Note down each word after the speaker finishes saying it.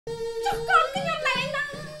។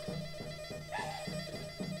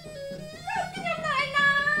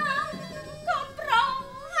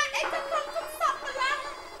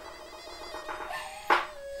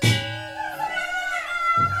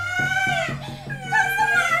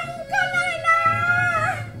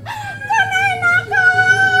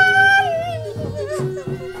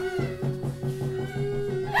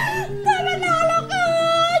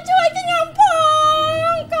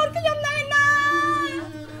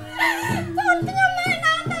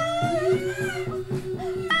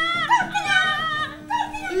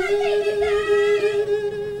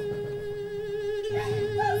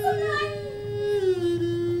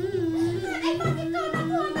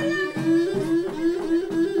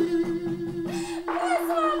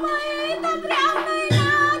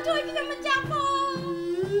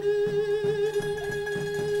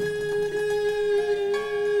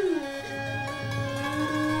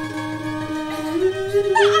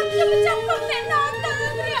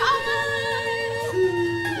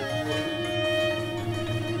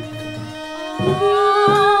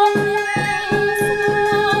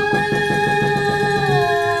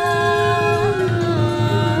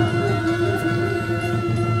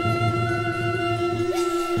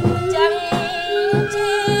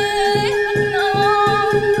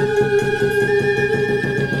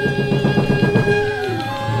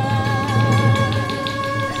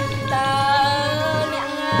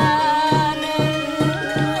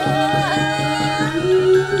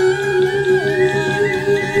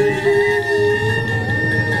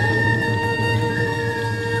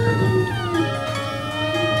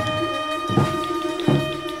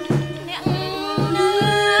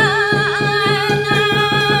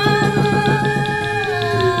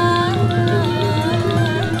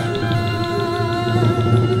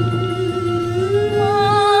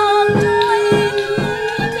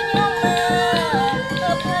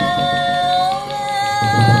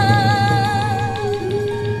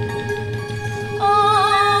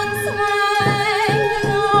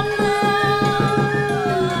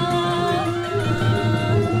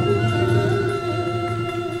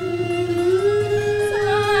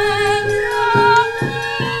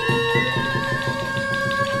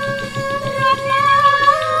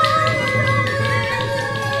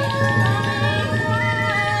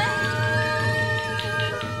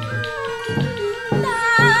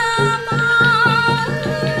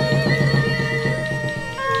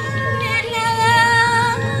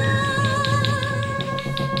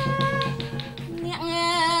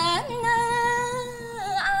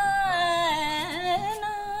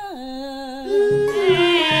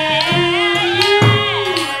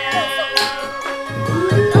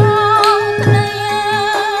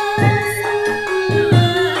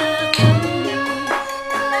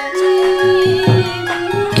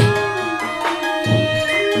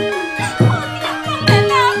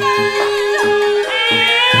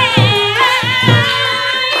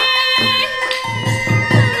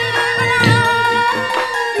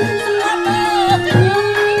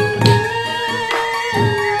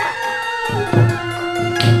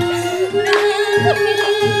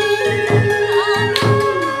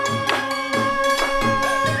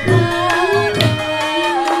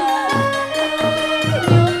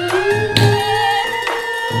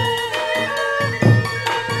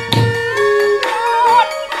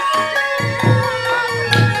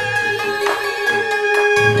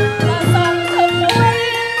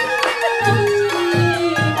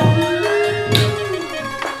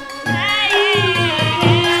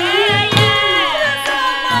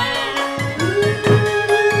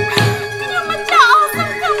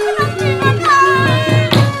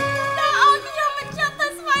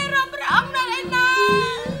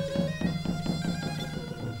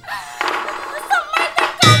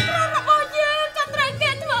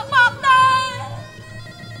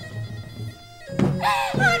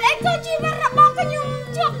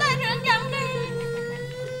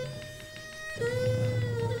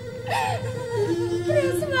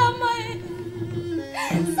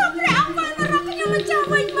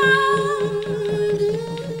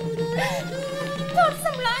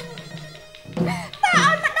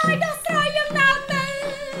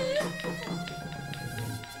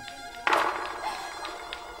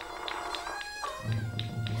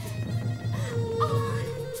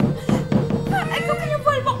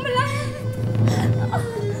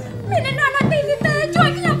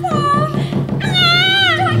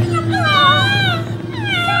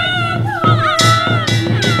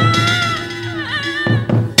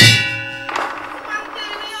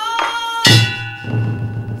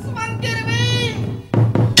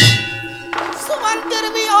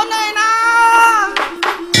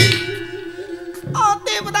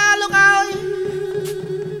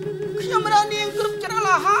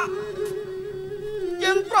 ហោះ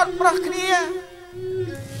យើងប្រត់ប្រោះគ្នា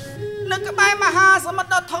នៅក្បែរមហាសមុទ្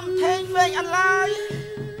រដ៏ធំធេងវែងអន្លាយ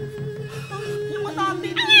ខ្ញុំមកដល់ទី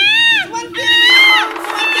នេះស្វាន់ទីនេះ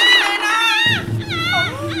ស្វាន់ទីនេះណា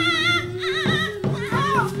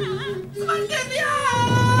ស្វាន់ទីនេះ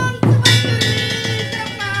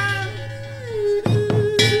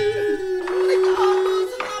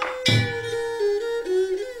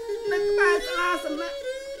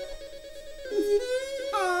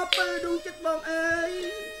ចិត្តបងអើយ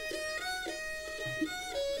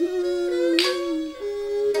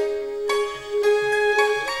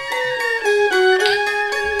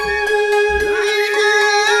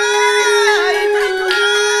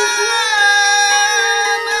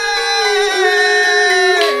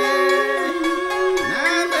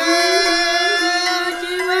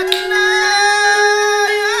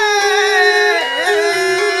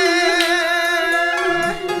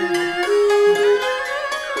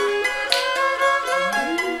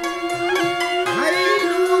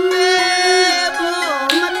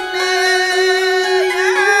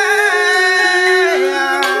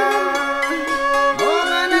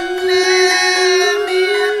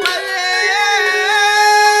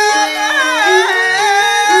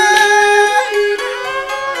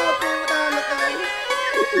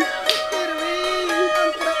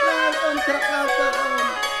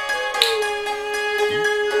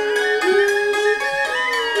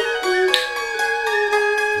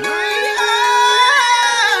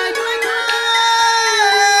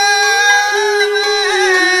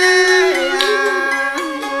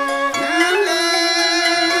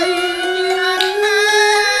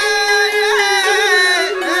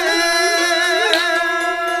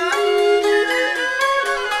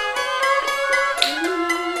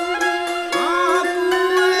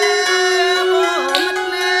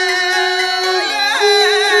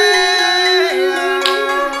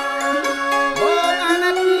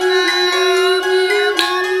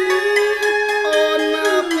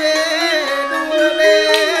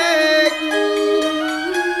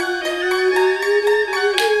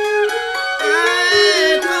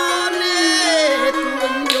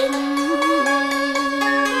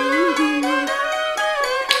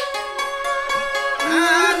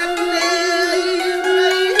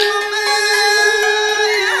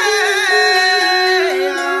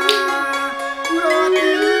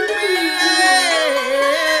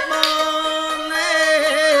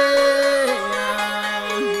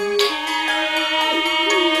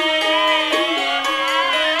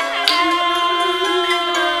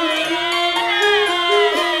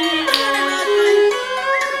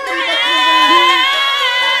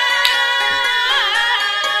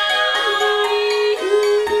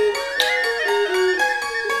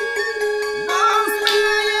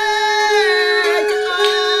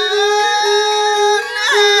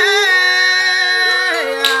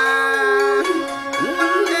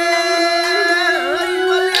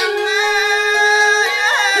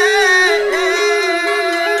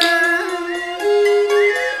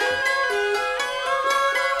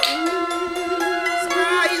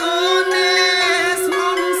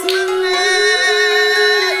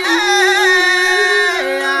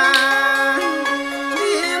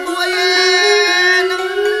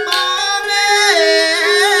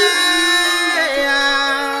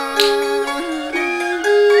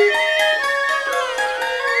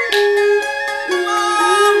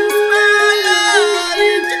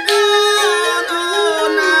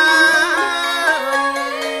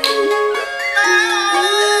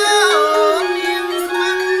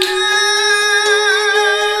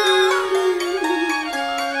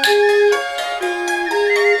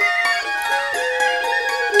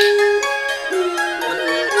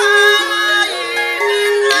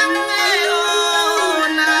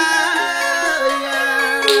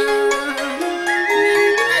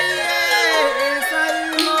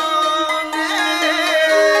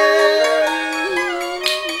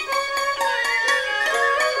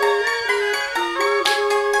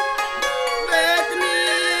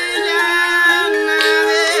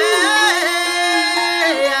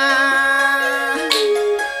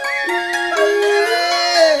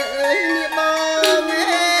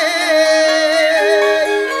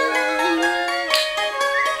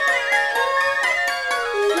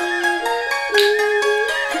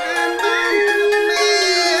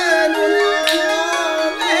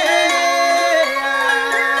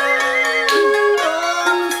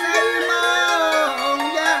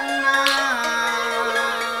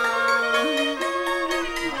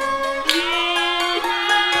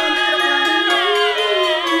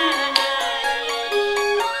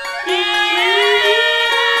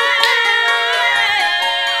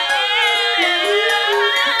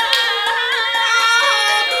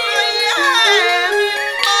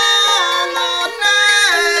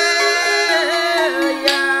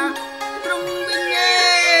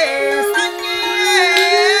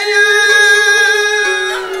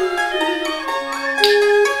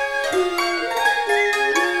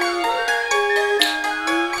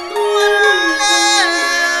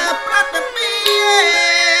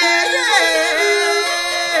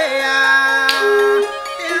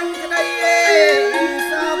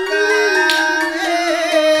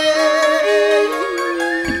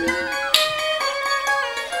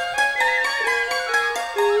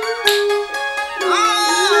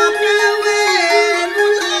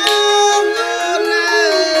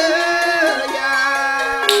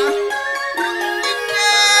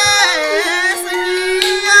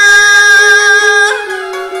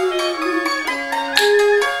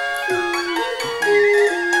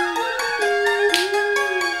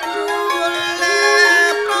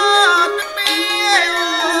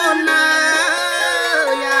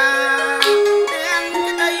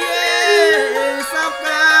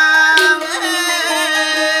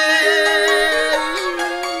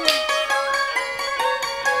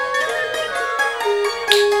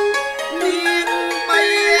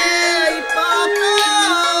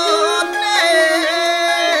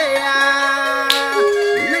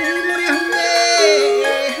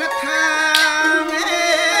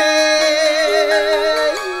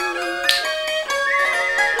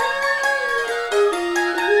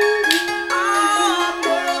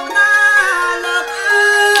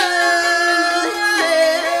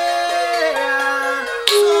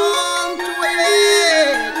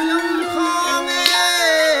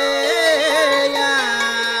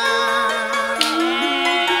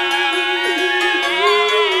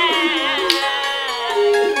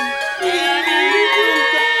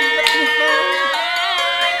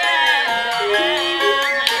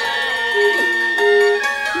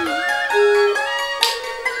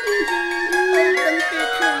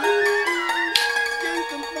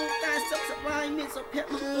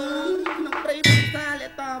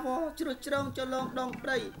ជ្រុះជ្រងចលងដងព្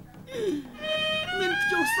រៃមាន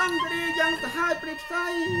ជួសសង្គ្រាយ៉ាងសាហាវព្រៃផ្សៃ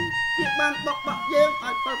វាបានបកបាក់យើង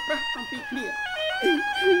ឲ្យប្រើប្រាស់អំពីគ្នា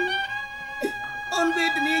អូនវេ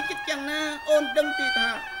ទនាចិត្តយ៉ាងណាអូនដឹងទេថា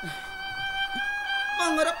ប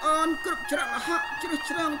ងរកអូនគ្រប់ច្រកលហកជ្រុះ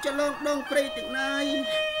ជ្រងចលងដងព្រៃទាំងណាយ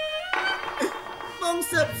បង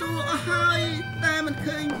សើបសួរអស់ហើយតែមិន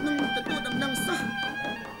ឃើញនឹងទទួលដំណឹងសោះ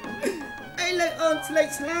ឥឡូវអូនស្លេក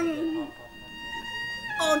ស្លាំង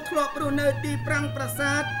អូនធ្លាប់រស់នៅទីប្រាំងប្រា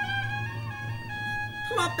សាទ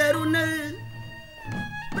ធ្លាប់តែរស់នៅ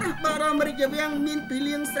ព្រះបរមរាជវាំងមានពី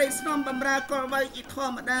លៀងស្រីស្នំបំរើកលវៃជាធ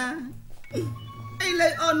ម្មតាឥឡូ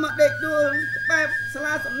វអូនមកដេកដួលក្បែរសា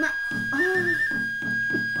លាសំណាក់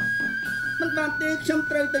មិនបានទេខ្ញុំ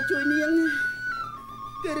ត្រូវទៅជួយនាង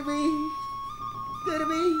គឺរវី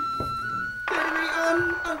អូន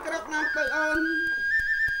ក្រោកឡើងទៅអូន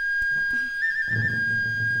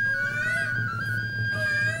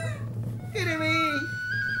គឺរវី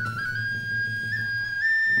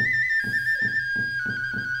អូន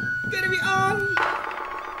គឺរវីអូន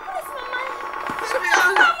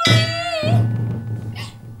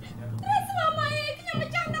ខ្ញុំមិន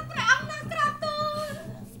ចាំដល់ព្រះអង្គណាក្រោកទូល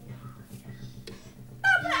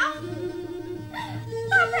តើព្រះអ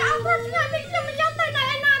ង្គប្រថ្ងៃនេះខ្ញុំមិនយកទៅไหน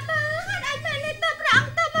ឯណាទៅហើយឯពេលនេះតើព្រះអង្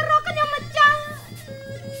គទៅមករកខ្ញុំមិនចាំ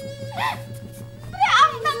ព្រះអ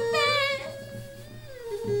ង្គដឹងទេ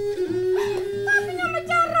តើខ្ញុំមិន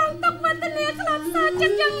ចាំរងទុកវេទនាខ្លាំងសើចិ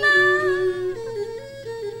ត្តយ៉ាងណា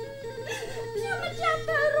ខ្ញុំមិនចាំ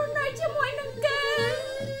ទៅរស់នៅជាមួយនឹងគេ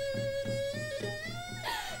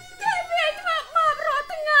វាធ្វើបាបរាល់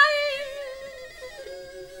ថ្ងៃ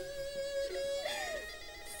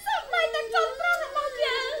សូម្បីតែកូនប្រុសរបស់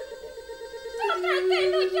យើងចូលតែគេ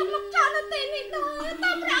ដូចយកមកចោលនៅទីនេះដែរ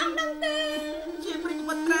តើព្រះអង្គដឹងទេជាព្រះ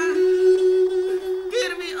បុត្រាគេ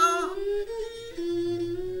រវីអូ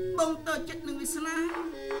បងតើចិត្តនឹងវាសនា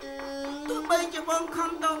ទោះបីជាបងខំ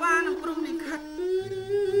តវ៉ានឹងព្រំនឹងខិត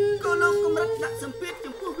ក៏លោកកម្រិតដាក់សម្ពាធ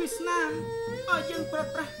ចំពោះវាសនាឲ្យយើងប្រ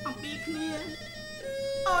ត់ប្រាស់អំពីគ្នា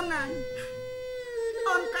អូនណា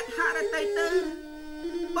អូនកាច់ហាក់រតីទៅ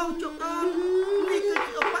បងជប់អូននេះគឺ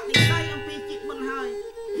ជាឧបនិស្ស័យអំពីជីវិតមុនហើយ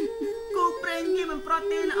គូប្រេងវាមិនប្រត់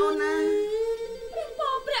ទេណាអូនណា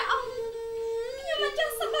ព្រះអង្គខ្ញុំមិនច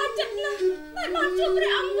ង់សប្បាយចិត្តណាស់តែបានជួបព្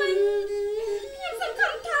រះអង្គវិញខ្ញុំសង្ឃឹ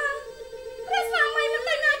មថាព្រះស្វាមីមិន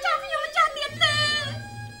ទៅណាចោលខ្ញុំម្ចាស់ទៀតទេ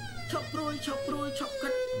ឈប់ព្រួយឈប់គិ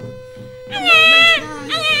តខ្ញុំមិនឆ្ងាយ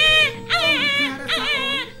អូនការរសា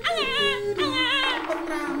អូន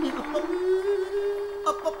ប្រាមានឪពុក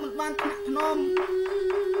មិនបានថ្នាក់ថ្នម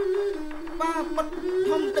បាបិទ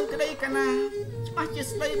ធំទាំងក្តីកាណាច្បាស់ជា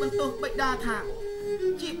ស្ដីបន្ទោសបិតាថា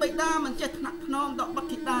ជាបិតាមិនចេះថ្នាក់ថ្នមដល់បុត្រ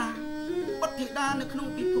ធីតានៅក្នុង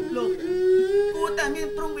ពិភពលោកគួរតែមាន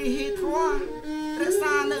ព្រំវិហារធម៌រក្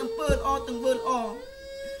សានៅអំពើល្អទាំងវើល្អ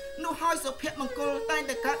នោះហើយសុភមង្គលតែង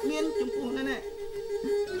តែកើតមានចំពោះនេះ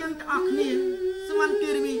យើងទាំងអស់គ្នាស្មានគិ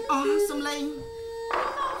រីអស់សំឡេង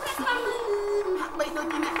ហាក់បីដូច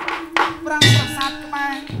ជាអ្នកប្រាំងប្រាសាទក្បែ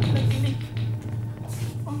រនៅទីនេះ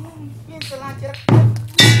អូមានសាលាជ្រឹក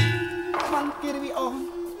ស្មានគិរីអូ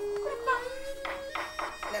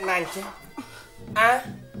អ្នកណាចេះ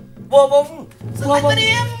វង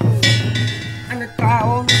អានត្រា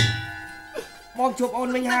អូនបងជួបអូន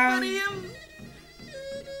វិញហើយ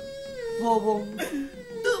វង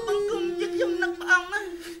ទើបបង្គំជាខ្ញុំនឹកព្រះអង្គណា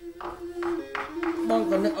បង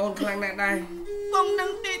ក៏នឹកអូនខ្លាំងណាស់ដែរបងនឹង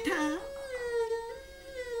ទេថា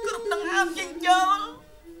គ្រប់ដង្ហើមចេញចូល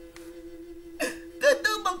គឺ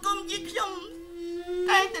ទើបបង្គំជាខ្ញុំ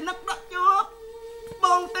តែងតែនឹកដាក់ជាប់ប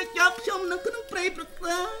ងទៅចាប់ខ្ញុំនៅក្នុងព្រៃប្រ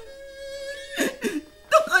កែ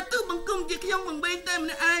ទុកឲ្យទើបបង្គំជាខ្ញុំបំពេញតែម្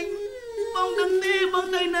នាក់ឯងបងដឹងទេបង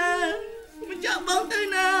ទៅណាមិនចាក់បងទៅ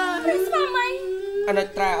ណាព្រះស្វាមីអាណិត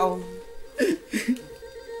ត្រា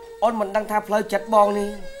អូនមិនដឹងថាផ្លូវចិត្តបងនេះ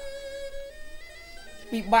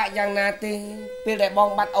ពិបាកយ៉ាងណាទេពេលដែលបង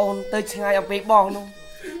បាត់អូនទៅឆ្ងាយអំពីបងនោះ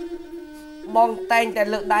បងតែងតែ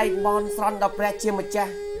លើកដៃបន់ស្រន់ដល់ព្រះជាម្ចា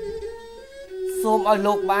ស់សូមឲ្យ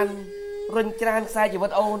លោកបានរុញច្រានខ្សែជីវិត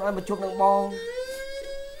អូនឲ្យមកជួបនឹងបង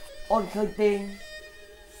អូនឃើញទេ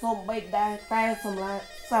សូមបីដែរតែ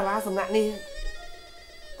សាលាសំណាក់នេះ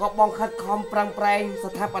ក៏បងខិតខំប្រឹងប្រែង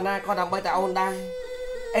ស្ថាបនាក៏ដើម្បីតែអូនដែរ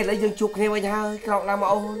ឥឡូវយើងជួបគ្នាវិញហើយក្រោកឡើងមក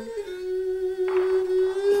អូន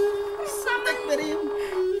សាប់តែព្រាម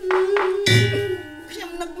ខ្ញុំ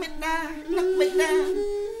នឹកមេត្តានឹកបិតា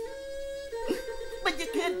បិជ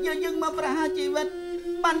ខេតយកយើងមកប្រហារជីវិត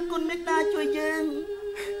បានគុណមេត្តាជួយយើង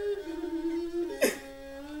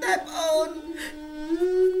តែប្អូន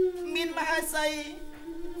មានមហាសី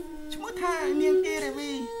ឈ្មោះថានាងគេរី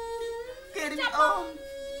វីអូន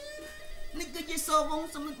នេះគឺជាស Sovong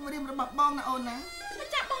សម្លេចរៀមរបស់បងណាអូនណាម្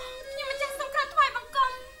ចាស់បងខ្ញុំម្ចាស់សូមក្រាបថ្វាយបង្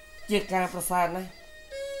គំជាការប្រសើរណាស់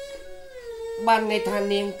បានន័យថា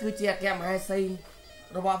នាងគឺជាអគ្គមហេសី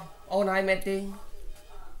របស់អូនហើយមែនទេ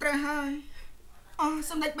ត្រូវហើយអស់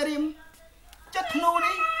សម្ដេចរៀមចិត្តធ្នូ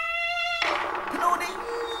នេះ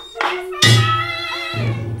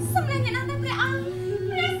សម្លេងអ្នកណាទៅព្រះអង្គ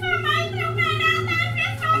ព្រះស្វាមីព្រះណែណាទៅព្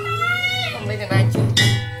រះស្វាមីសម្លេងអ្នកណាជិះ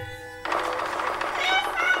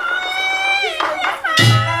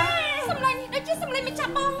សម្លេងនេះដូចជាសម្លេងម្ចា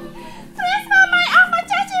ស់បងព្រះស្វាមីអស់មក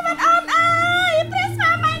ចាស់ជីវិតអូនអើយព្រះស្វា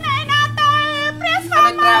មីណែណាទៅព្រះស្វា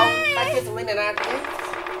មីត្រូវតែជាសម្លេងអ្នកណាទេ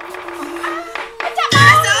ម្ចាស់ប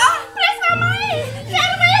ងព្រះស្វាមីចា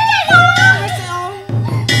ស់មីចាស់បង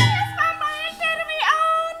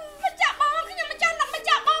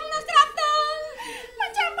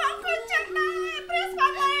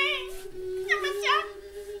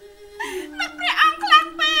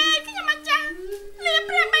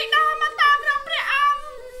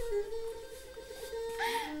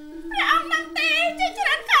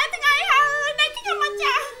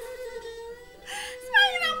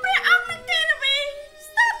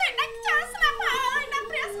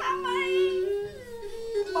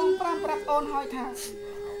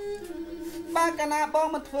បង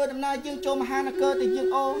មិនធ្វើដំណើរយើងចូលមហានគរទៅយើង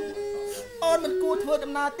អូនមិនគួរធ្វើ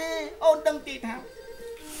ដំណើរទេអូនដឹងទីថា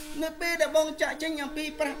នៅពេលដែលបងចាក់ចេញអំពី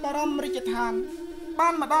ព្រះបរមរាជឋានបា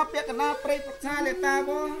នមកដល់ពាក់កណ្ដាលព្រៃប្រសាលេតា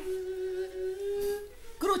វ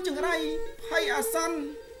គ្រោះចង្រៃភ័យអាសន្ន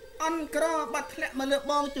អន់ក្របាត់ធ្លាក់មកលើ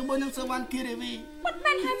បងជាមួយនឹងសវណ្ណគិរីវីបាត់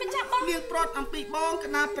មែនហើយម្ចាស់បងនាងប្រត់អំពីបងក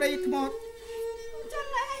ណ្ដាលព្រៃថ្មចឹង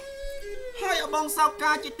ហើយឲ្យបងសោក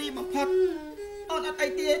ការជាទីបំផុតអូនអត់អី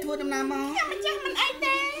ទេធ្វើដំណើរមកខ្ញុំម្ចាស់មិនអី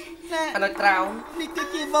ទេអានោះត្រោងនេះគឺ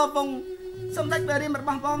ជាវងសម្ដេចព្រះរាមរប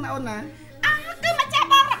ស់បងណាអូនណាគឺម្ចាស់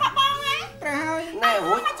បងរបស់បងណាត្រូវហើយណែ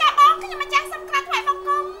រួចម្ចាស់បងខ្ញុំម្ចាស់សូមក្រាបថ្វាយបង្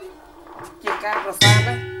គំជាការប្រសាទ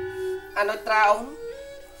ណាអានោះត្រោង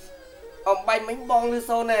អំបាញ់មិញបងលឺ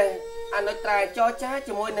សូនណែអានោះត្រែចរចា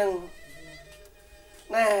ជាមួយនឹង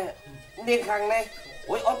ណែនាងខាងនេះ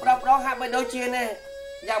អូយអូនប្រងហាក់បីដូចជាណែ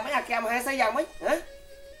យ៉ាងម៉េចអាគមហេសីយ៉ាងម៉េចហ៎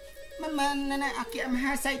មិនមែនណែអគ្គម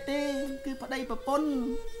ហាសីទេគឺប្តីប្រពន្ធ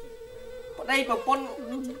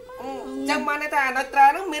ចឹងបានន័យថាអាណិតត្រា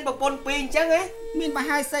ហ្នឹងមានប្រពន្ធ2អញ្ចឹងហ៎មានម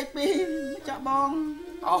ហាសី2ចាក់បង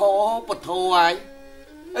អូពធហើយ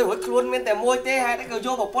អើរួចខ្លួនមានតែមួយទេហេតុតែក៏យ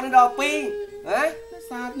កប្រពន្ធដល់2ហ៎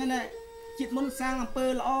សាទណែជាតិមុនសាងអំពើ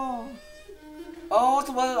ល្អអូ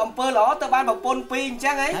ធ្វើអំពើល្អទៅបានប្រពន្ធ2អញ្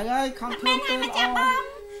ចឹងហ៎ហើយខំធ្វើអំពើល្អ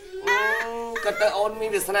ក៏ទៅអូនមាន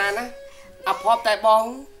វាសនាណាអភ័ព្វតែបង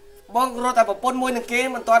រត់តែប្រពន្ធមួយនឹងគេ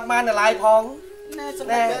មិនទាន់បាននៅឡើយផងណែស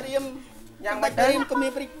ម្ដេចព្រះរាមយ៉ាងម៉េចទៅក៏មា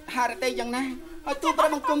នព្រិហារតីយ៉ាងណាហើយទូព្រះ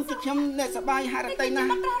បង្គំជាខ្ញុំអ្នកសបាយហារតីណាស់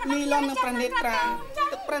លីឡំនឹងព្រះនេត្រា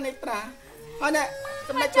ទឹកព្រះនេត្រាហើយណែ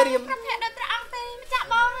សម្ដេចព្រះរាមប្រភេទដល់ព្រះអង្គទេម្ចាស់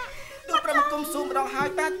បងទូព្រះបង្គំស៊ូម្ដងហើយ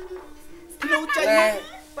តាធ្នូចេញ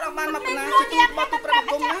ប្របានមកបណ្ណាជាទូបទូព្រះ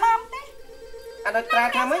បង្គំណាអានោះត្រា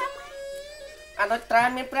ថាម៉េចអានោះត្រា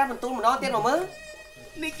មានព្រះបន្ទូលម្ដងទៀតមកមើល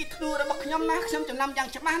នេះជាធ្នូរបស់ខ្ញុំណាខ្ញុំចំណាំយ៉ាង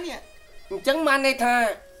ច្បាស់នេះអញ្ចឹងបានន័យថា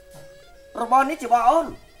របស់នេះជារបស់អូន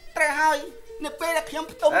ត្រូវហើយនៅពេលដែលខ្ញុំ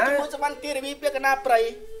ផ្ទុំជាមួយសវណ្ណគិរីវីពាក្យកណ្ដាលព្រៃ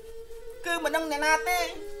គឺមិនដឹងអ្នកណាទេ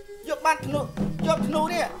យកបានធ្នូ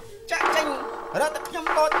នេះចាក់ចេញរត់តែខ្ញុំ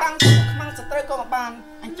ក៏តាំងខ្មាំងសត្រូវក៏មិនបាន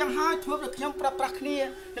អញ្ចឹងហើយធ្វើឲ្យខ្ញុំប្រាប់ប្រាស់គ្នា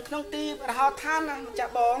នៅក្នុងទីរហោឋានណាចា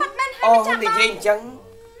ក់បងអូនិយាយអញ្ចឹង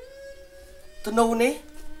ធ្នូនេះ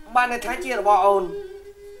បានន័យថាជារបស់អូន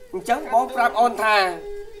អញ្ចឹងបងប្រាប់អូនថា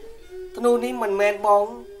ធ្នូនេះមិនមែនបង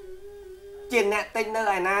ជាអ្នកទិញនៅ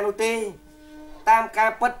ឯណានោះទេតាមកា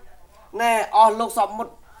រពិតណែអស់លោកសព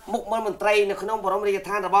មុខមន្ត្រីនៅក្នុងបរមរាជ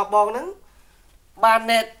ឋានរបស់បងហ្នឹងបាន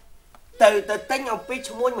ណែទៅទិញអំពី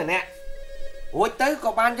ឈ្មួញម្នាក់រួចទៅ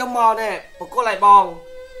ក៏បានយកមកណែបកគលឲ្យប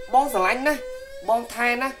ងស្រឡាញ់ណាបងថែ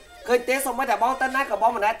ណាឃើញទេសូម្បីតែបងទៅណាក៏ប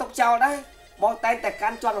ងមិនដែលຕົកចោលដែរបងតែងតែកា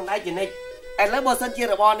ន់ជាប់នឹងដៃជានិច្ចឥឡូវបើសិនជា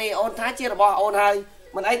របស់នេះអូនថាជារបស់អូនហើយ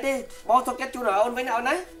មិនអីទេបងសុខចិត្តជូនឲ្យអូនវិញណាអូន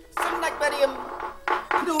ណាសម្ដេចព្រះរាម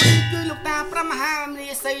ធ្នូនេះគឺលោកតាព្រះមហារា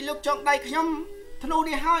សីលោកចង់ដៃខ្ញុំធ្នូ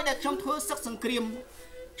នេះហើយដែលខ្ញុំធ្វើសឹកសង្គ្រាម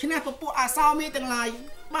ឈ្នះពពួកអាសោមីទាំងឡាយ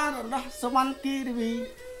បានរំដោះសវណ្ណគិរីវី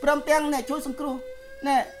ព្រមទាំងអ្នកជួយសង្គ្រោះ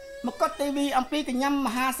ណែមកុដទេវីអំពីកញ្ញាម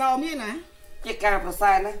ហាសោមីណាជាការប្រ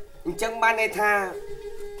សើរណាអញ្ចឹងបានន័យថា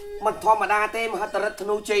មិនធម្មតាទេមហិទ្ធិឫទ្ធិធ្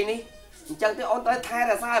នូជ័យនេះអញ្ចឹងទេអូនត្រូវថែ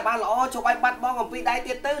រក្សាឲ្យបានល្អជប់ឲ្យបាត់បង់អំពីដៃ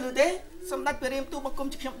ទៀតទៅឬទេសម្ដេចព្រះរាមទូបង្គំ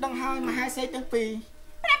ជាខ្ញុំដឹងហើយមហាសេទាំងពីរ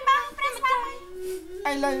ព្រះបងព្រះម្ចាស់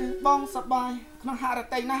ឥឡូវបងសប្បាយក្នុងហារ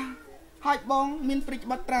តីណាស់ហើយបងមានព្រិច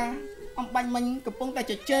បត្រាអំបាញ់មិញកំពុងតែ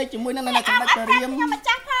ជជែកជាមួយនឹងអ្នកសម្ដេចព្រះរាមខ្ញុំម្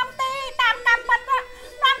ចាស់ខំទេតាមតាមបាត់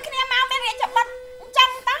តាមគ្នាមកមានរាជបុត្រអញ្ចឹង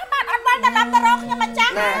តើបានអត់បានទៅដ តាមតរកខ្ញុំម្ចា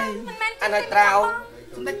ស់មិនមែនអានត្រាអូន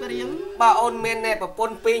សម្ដេចព្រះរាមបើអូនមានប្រព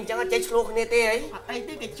ន្ធពីរអញ្ចឹងចេះឆ្លោះគ្នាទេហីអត់អី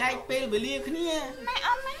ទេគេចែកពេលវេលាគ្នាម៉ែ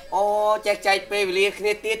អូនម៉ែអូចេះចែកពេលវេលាគ្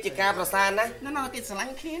នាទៀតជាការប្រសើរណាស់ណាគេស្រឡា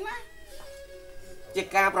ញ់គ្នាណាជា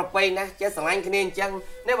ការប្រពៃណាចេះស្រឡាញ់គ្នាអញ្ចឹង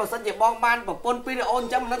នេះបើសិនជាបងបានប្រពន្ធពីរអូនអ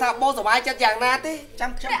ញ្ចឹងមិនថាបងសុបាយចិត្តយ៉ាងណាទេ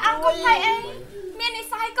ចាំខ្ញុំជួយអីមាននិ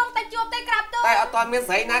ស័យកងតែជួបតែក្រាបទូលតែអត់ទាន់មាន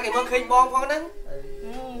ស្រីណាគេមកឃើញបងផងហ្នឹង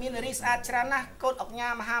មានរីស្អាតច្រើនណាស់កូនអុកញ៉ា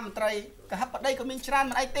មហាមន្ត្រីកហបប្តីក៏មានច្រើន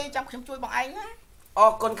មិនអីទេចាំខ្ញុំជួយបងឯងណាអ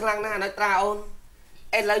រគុណខ្លាំងណាស់អាណត្រាអូន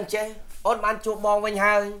ឥឡូវចេះអូនបានជួបបងវិញ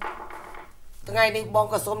ហើយថ្ងៃនេះបង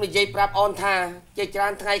ក៏សូមនិយាយប្រាប់អូនថាជាច្រើ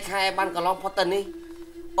នថ្ងៃខែបានកន្លងផុតទៅនេះ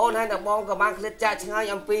អូនហើយនឹងបងក៏បានឃ្លាតចាកឆ្ងាយ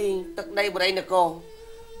អំពីទឹកដីបរិយនគរ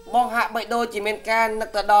បងហាក់បីដូចជាមានការនឹក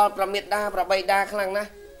ទៅដល់ប្រមេដាប្របីដាខ្លាំងណាស់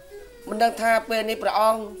មិនដឹងថាពេលនេះព្រះអ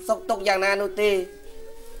ង្គសុខទុក្ខយ៉ាងណានោះទេ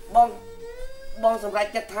បងសម្រេច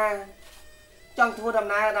ចិត្តថាចង់ធ្វើដំ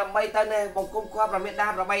ណើរដើម្បីទៅនេះបង្គំខွာប្រមេដា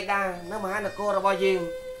ប្របីដានៅមហានគររបស់យើង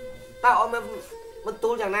តើអូនមានបន្ទូ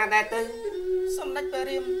លយ៉ាងណាដែរទៅសម្ដេចព្រះ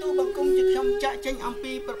រាមទូបង្គំជាខ្ញុំចាក់ចេញអំ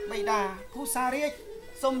ពីប្របីដាភូសារាជ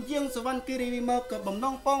សូមយាងសវណ្ណគិរីវិមលក៏បំណ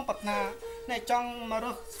ងប៉ងប្រាថ្នាអ្នកចង់មករ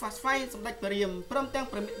ស់ស្វាស្វែងសម្ដេចព្រះរាមព្រមទាំង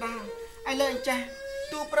ប្រមេដាឥឡូវអញ្ចេះ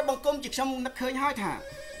ទូព្រះបង្គំជាខ្ញុំនឹកឃើញហើយថា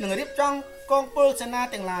នឹងរៀបចំកងពលសេនា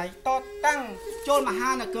ទាំងឡាយតតាំងចូលមហា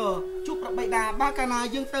នគរជួបប្របីដាបើកាលណា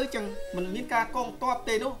យើងទៅចឹងមិនមានការកងទ័ព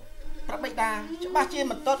ទេនោះប្របីដាច្បាស់ជា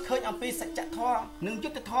មិនទាត់ឃើញអំពីសច្ចធម៌និងយុ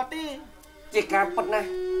ត្តិធម៌ទេជាការពិតណាស់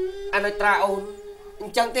អាណត្រាអូនអ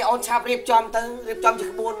ញ្ចឹងទេអូនឆាប់រៀបចំទៅរៀបចំជា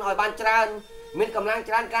ក្បួនឲ្យបានច្រើនមានកម្លាំង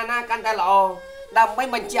ច្រើនកាលណាកាន់តែល្អដើម្បី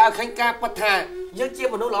បញ្ជាក់ឲ្យឃើញការពិតថាយើងជា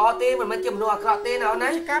មនុស្សល្អទេមិនមែនជាមនុស្សអាក្រក់ទេណាអូនណា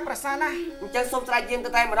ជាការប្រសើរណាស់អញ្ចឹងសូមស្រាច់យាងទៅ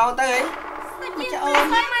តែម្ដងទៅហីចាអូន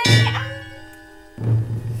ម៉ែឆ្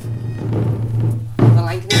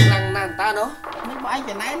លាញ់គ្នាខ្លាំងណាស់តើនោះនេះបងឯង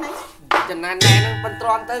ចំណែនណាចំណែនណែនឹងមិនទ្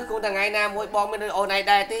រាំទៅគូថ្ងៃណាមួយបងមានអូនឯង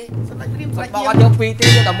ដែរទេសម្ដេចព្រាមស្រាច់បងអត់យកពីរទេយ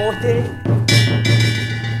កតែមួយទេ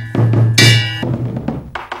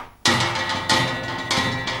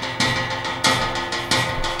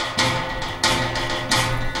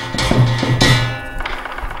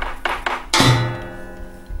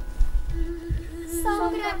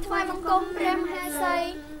ថ្វាយបង្គំព្រះមហាសី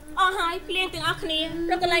អស់ហើយភ្លៀងទាំងអស់គ្នា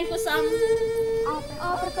រកកន្លែងគួសមអ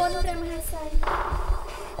រប្រគុណព្រះមហាសី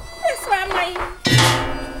ព្រះស្វាមី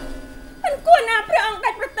មិនគួរណាព្រះអង្គដា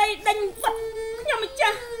ច់ប្រតិដេញបាត់ខ្ញុំម្ចា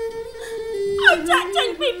ស់ឲ្យចាក់ចេញ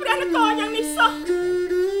ពីព្រះនគរយ៉ាងនេះសោះ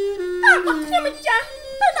តើបាត់ខ្ញុំម្ចាស់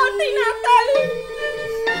ទៅដល់ទីណាទៅ